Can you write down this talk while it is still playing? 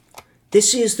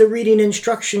This is the Reading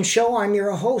Instruction Show. I'm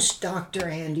your host, Dr.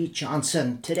 Andy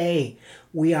Johnson. Today,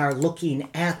 we are looking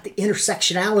at the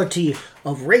intersectionality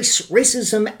of race,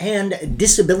 racism, and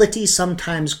disability,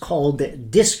 sometimes called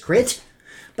discrit.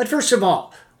 But first of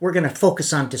all, we're going to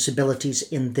focus on disabilities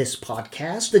in this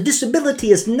podcast. The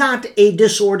disability is not a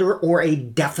disorder or a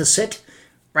deficit.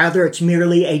 Rather, it's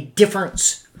merely a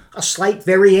difference, a slight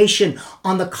variation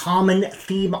on the common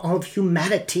theme of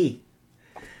humanity.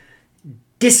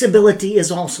 Disability is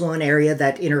also an area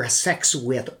that intersects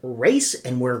with race,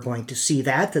 and we're going to see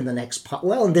that in the next,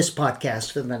 in this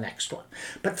podcast and the next one.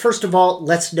 But first of all,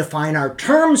 let's define our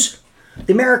terms.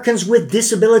 The Americans with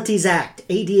Disabilities Act,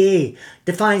 ADA,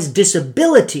 defines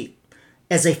disability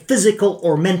as a physical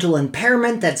or mental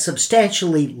impairment that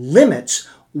substantially limits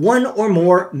one or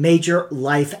more major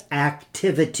life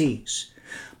activities.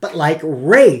 But like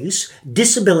race,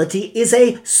 disability is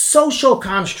a social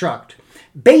construct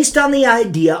based on the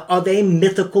idea of a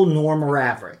mythical norm or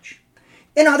average.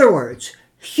 In other words,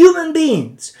 human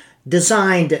beings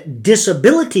designed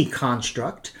disability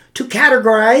construct to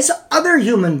categorize other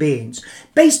human beings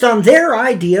based on their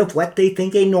idea of what they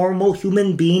think a normal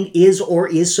human being is or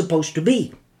is supposed to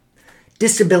be.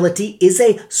 Disability is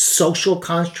a social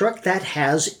construct that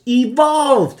has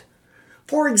evolved.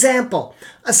 For example,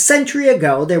 a century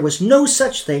ago, there was no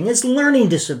such thing as learning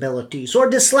disabilities or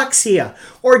dyslexia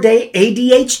or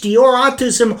ADHD or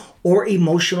autism or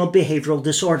emotional behavioral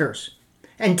disorders.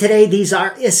 And today, these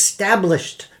are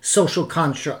established social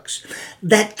constructs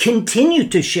that continue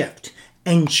to shift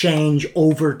and change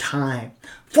over time.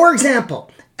 For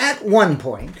example, at one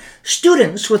point,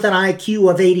 students with an IQ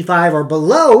of 85 or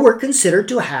below were considered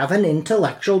to have an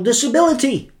intellectual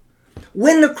disability.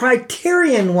 When the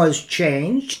criterion was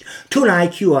changed to an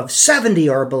IQ of 70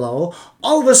 or below,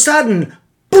 all of a sudden,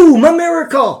 boom, a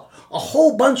miracle! A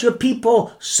whole bunch of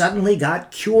people suddenly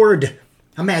got cured.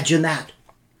 Imagine that.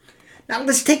 Now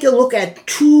let's take a look at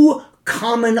two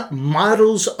common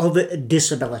models of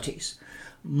disabilities.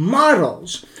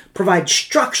 Models provide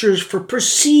structures for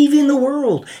perceiving the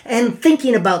world and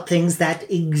thinking about things that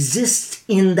exist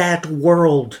in that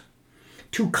world.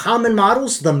 Two common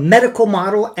models, the medical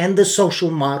model and the social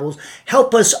models,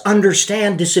 help us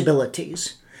understand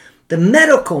disabilities. The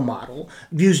medical model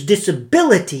views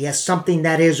disability as something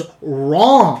that is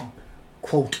wrong,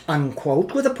 quote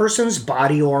unquote, with a person's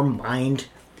body or mind.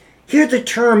 Here the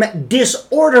term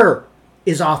disorder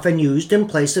is often used in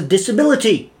place of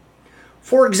disability.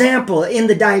 For example, in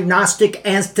the Diagnostic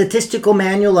and Statistical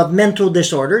Manual of Mental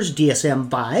Disorders,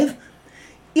 DSM-5,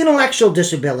 intellectual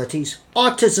disabilities,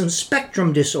 autism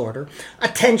spectrum disorder,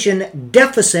 attention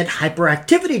deficit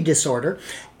hyperactivity disorder,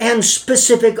 and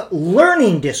specific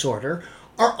learning disorder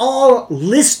are all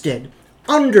listed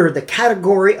under the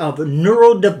category of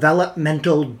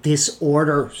neurodevelopmental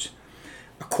disorders.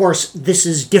 Of course, this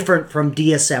is different from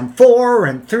DSM-4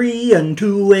 and 3 and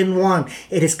 2 and 1.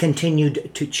 It has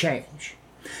continued to change.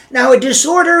 Now, a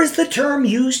disorder is the term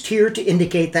used here to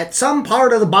indicate that some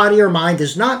part of the body or mind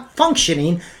is not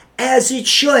functioning as it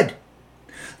should.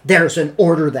 There's an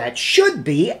order that should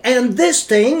be, and this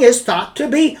thing is thought to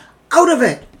be out of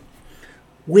it.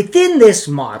 Within this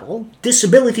model,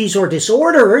 disabilities or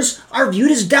disorders are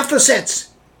viewed as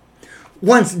deficits.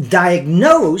 Once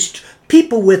diagnosed,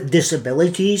 people with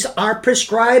disabilities are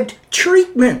prescribed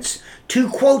treatments to,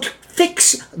 quote,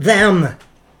 fix them.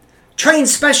 Trained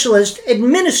specialists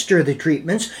administer the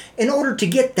treatments in order to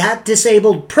get that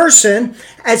disabled person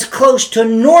as close to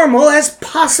normal as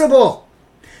possible.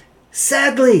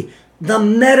 Sadly, the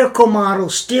medical model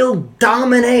still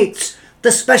dominates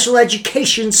the special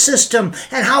education system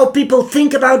and how people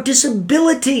think about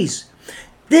disabilities.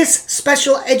 This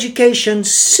special education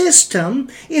system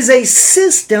is a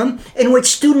system in which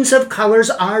students of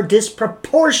colors are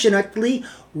disproportionately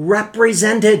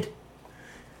represented.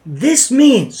 This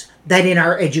means that in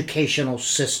our educational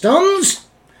systems,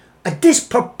 a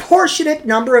disproportionate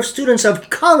number of students of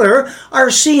color are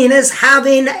seen as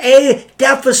having a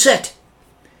deficit.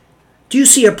 Do you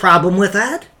see a problem with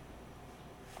that?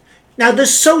 Now, the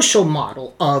social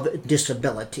model of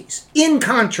disabilities, in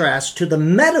contrast to the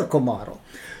medical model,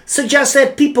 suggests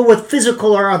that people with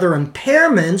physical or other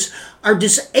impairments are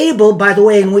disabled by the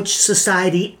way in which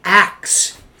society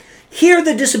acts. Here,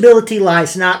 the disability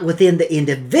lies not within the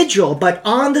individual, but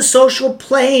on the social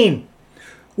plane.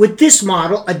 With this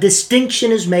model, a distinction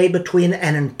is made between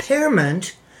an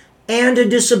impairment and a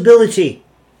disability.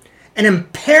 An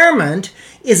impairment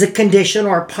is a condition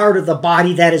or part of the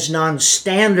body that is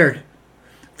non-standard.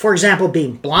 For example,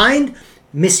 being blind,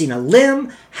 missing a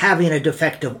limb, having a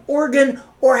defective organ,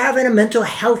 or having a mental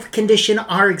health condition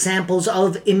are examples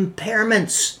of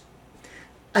impairments.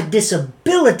 A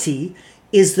disability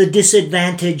is the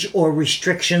disadvantage or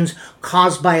restrictions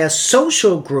caused by a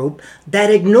social group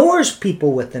that ignores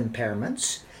people with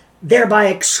impairments, thereby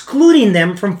excluding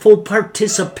them from full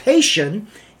participation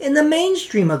in the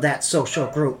mainstream of that social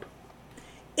group.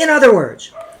 In other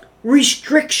words,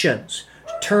 restrictions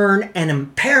turn an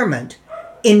impairment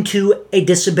into a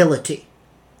disability.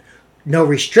 No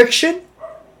restriction,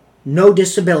 no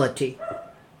disability.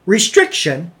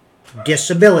 Restriction,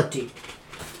 disability.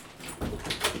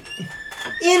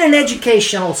 In an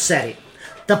educational setting,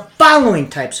 the following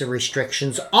types of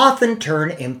restrictions often turn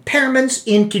impairments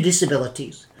into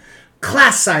disabilities.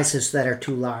 Class sizes that are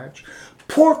too large,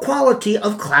 poor quality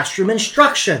of classroom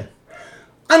instruction,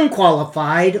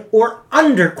 unqualified or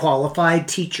underqualified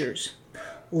teachers,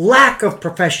 lack of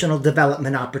professional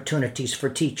development opportunities for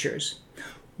teachers,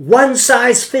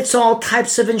 one-size-fits-all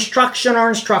types of instruction or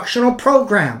instructional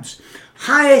programs,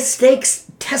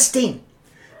 high-stakes testing,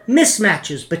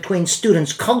 mismatches between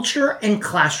students' culture and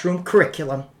classroom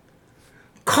curriculum,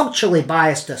 culturally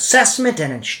biased assessment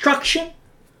and instruction,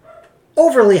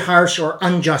 overly harsh or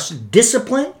unjust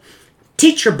discipline,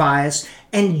 teacher bias,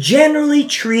 and generally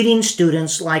treating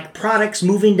students like products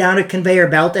moving down a conveyor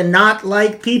belt and not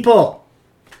like people.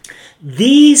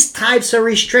 These types of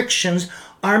restrictions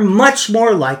are much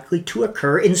more likely to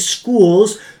occur in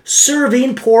schools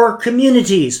serving poor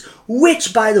communities,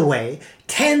 which, by the way,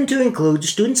 tend to include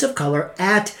students of color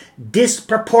at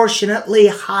disproportionately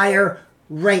higher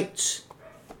rates.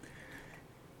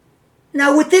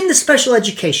 Now, within the special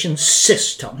education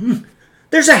system,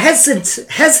 there's a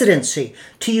hesitancy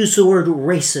to use the word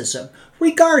racism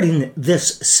regarding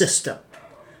this system.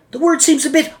 The word seems a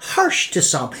bit harsh to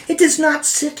some. It does not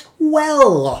sit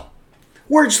well.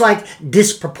 Words like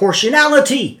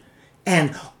disproportionality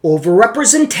and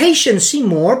overrepresentation seem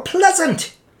more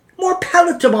pleasant, more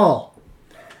palatable.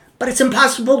 But it's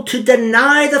impossible to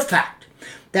deny the fact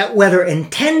that whether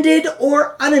intended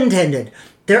or unintended,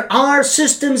 there are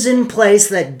systems in place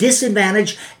that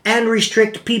disadvantage and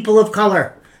restrict people of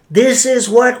color. This is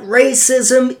what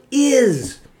racism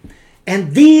is.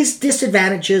 And these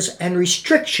disadvantages and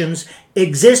restrictions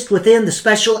exist within the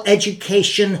special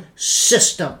education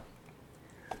system.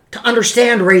 To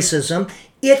understand racism,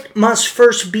 it must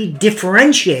first be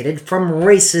differentiated from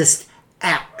racist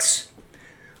acts.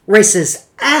 Racist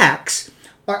acts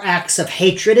are acts of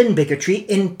hatred and bigotry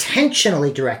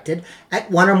intentionally directed at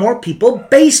one or more people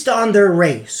based on their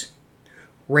race.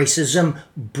 Racism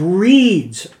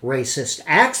breeds racist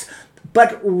acts,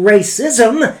 but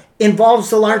racism involves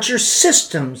the larger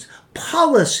systems,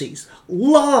 policies,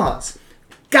 laws,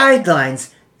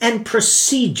 guidelines, and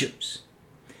procedures.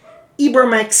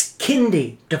 Ibram X.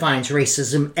 Kendi defines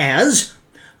racism as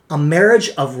a marriage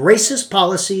of racist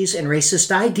policies and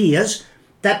racist ideas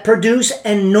that produce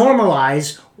and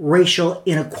normalize racial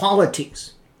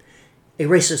inequalities. A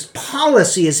racist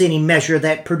policy is any measure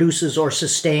that produces or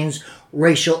sustains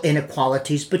racial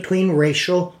inequalities between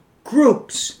racial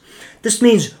groups. This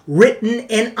means written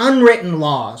and unwritten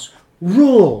laws,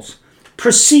 rules,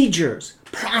 procedures,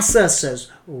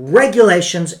 processes,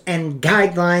 regulations, and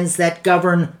guidelines that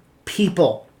govern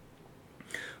people.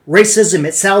 Racism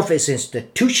itself is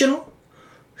institutional,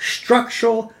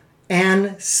 structural,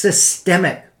 and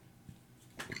systemic.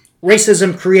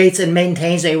 Racism creates and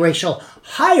maintains a racial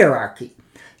hierarchy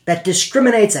that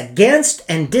discriminates against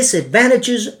and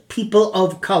disadvantages people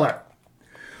of color.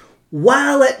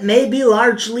 While it may be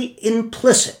largely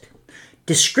implicit,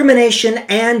 discrimination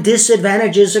and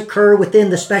disadvantages occur within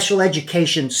the special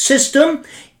education system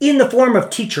in the form of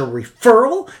teacher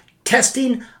referral,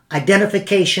 testing,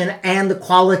 identification, and the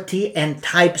quality and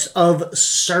types of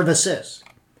services.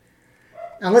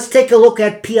 Now let's take a look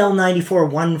at PL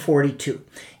 94-142.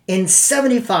 In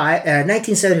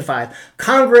 1975,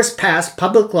 Congress passed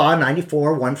Public Law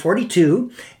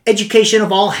 94-142, Education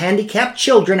of All Handicapped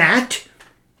Children Act.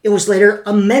 It was later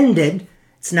amended.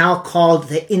 It's now called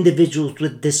the Individuals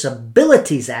with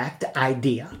Disabilities Act,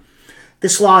 IDEA.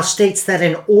 This law states that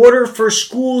in order for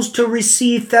schools to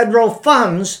receive federal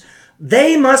funds,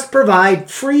 they must provide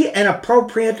free and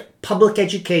appropriate public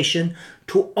education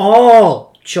to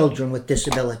all children with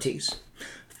disabilities.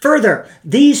 Further,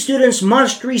 these students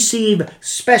must receive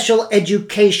special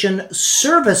education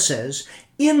services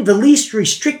in the least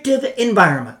restrictive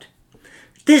environment.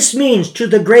 This means, to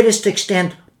the greatest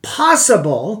extent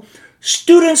possible,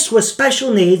 students with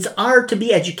special needs are to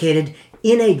be educated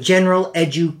in a general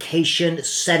education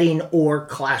setting or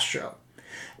classroom.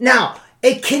 Now,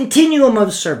 a continuum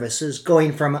of services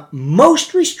going from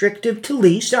most restrictive to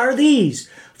least are these.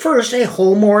 First, a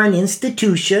home or an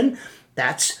institution.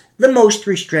 That's the most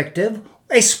restrictive.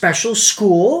 A special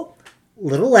school,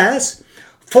 little less.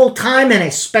 Full-time in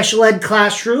a special ed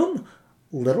classroom,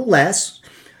 little less.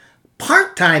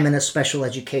 Part-time in a special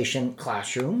education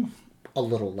classroom, a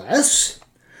little less.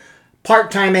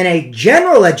 Part-time in a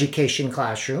general education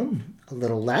classroom, a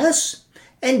little less.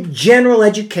 And general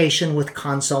education with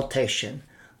consultation,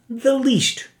 the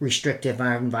least restrictive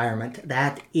environment.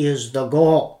 That is the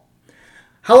goal.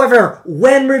 However,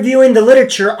 when reviewing the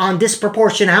literature on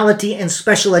disproportionality in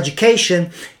special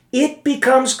education, it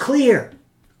becomes clear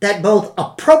that both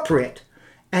appropriate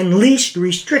and least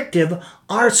restrictive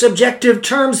are subjective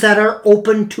terms that are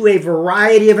open to a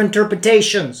variety of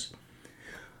interpretations.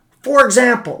 For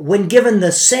example, when given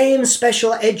the same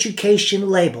special education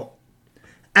label,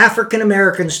 African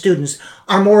American students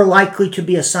are more likely to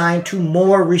be assigned to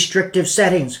more restrictive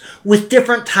settings with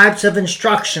different types of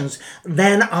instructions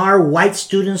than are white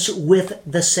students with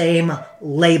the same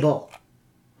label.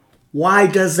 Why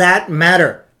does that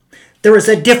matter? There is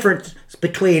a difference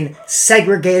between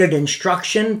segregated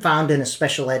instruction found in a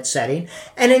special ed setting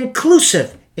and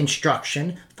inclusive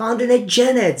instruction found in a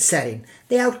gen ed setting.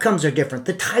 The outcomes are different.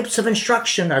 The types of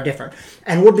instruction are different.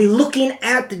 And we'll be looking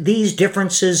at these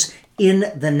differences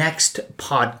in the next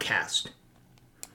podcast.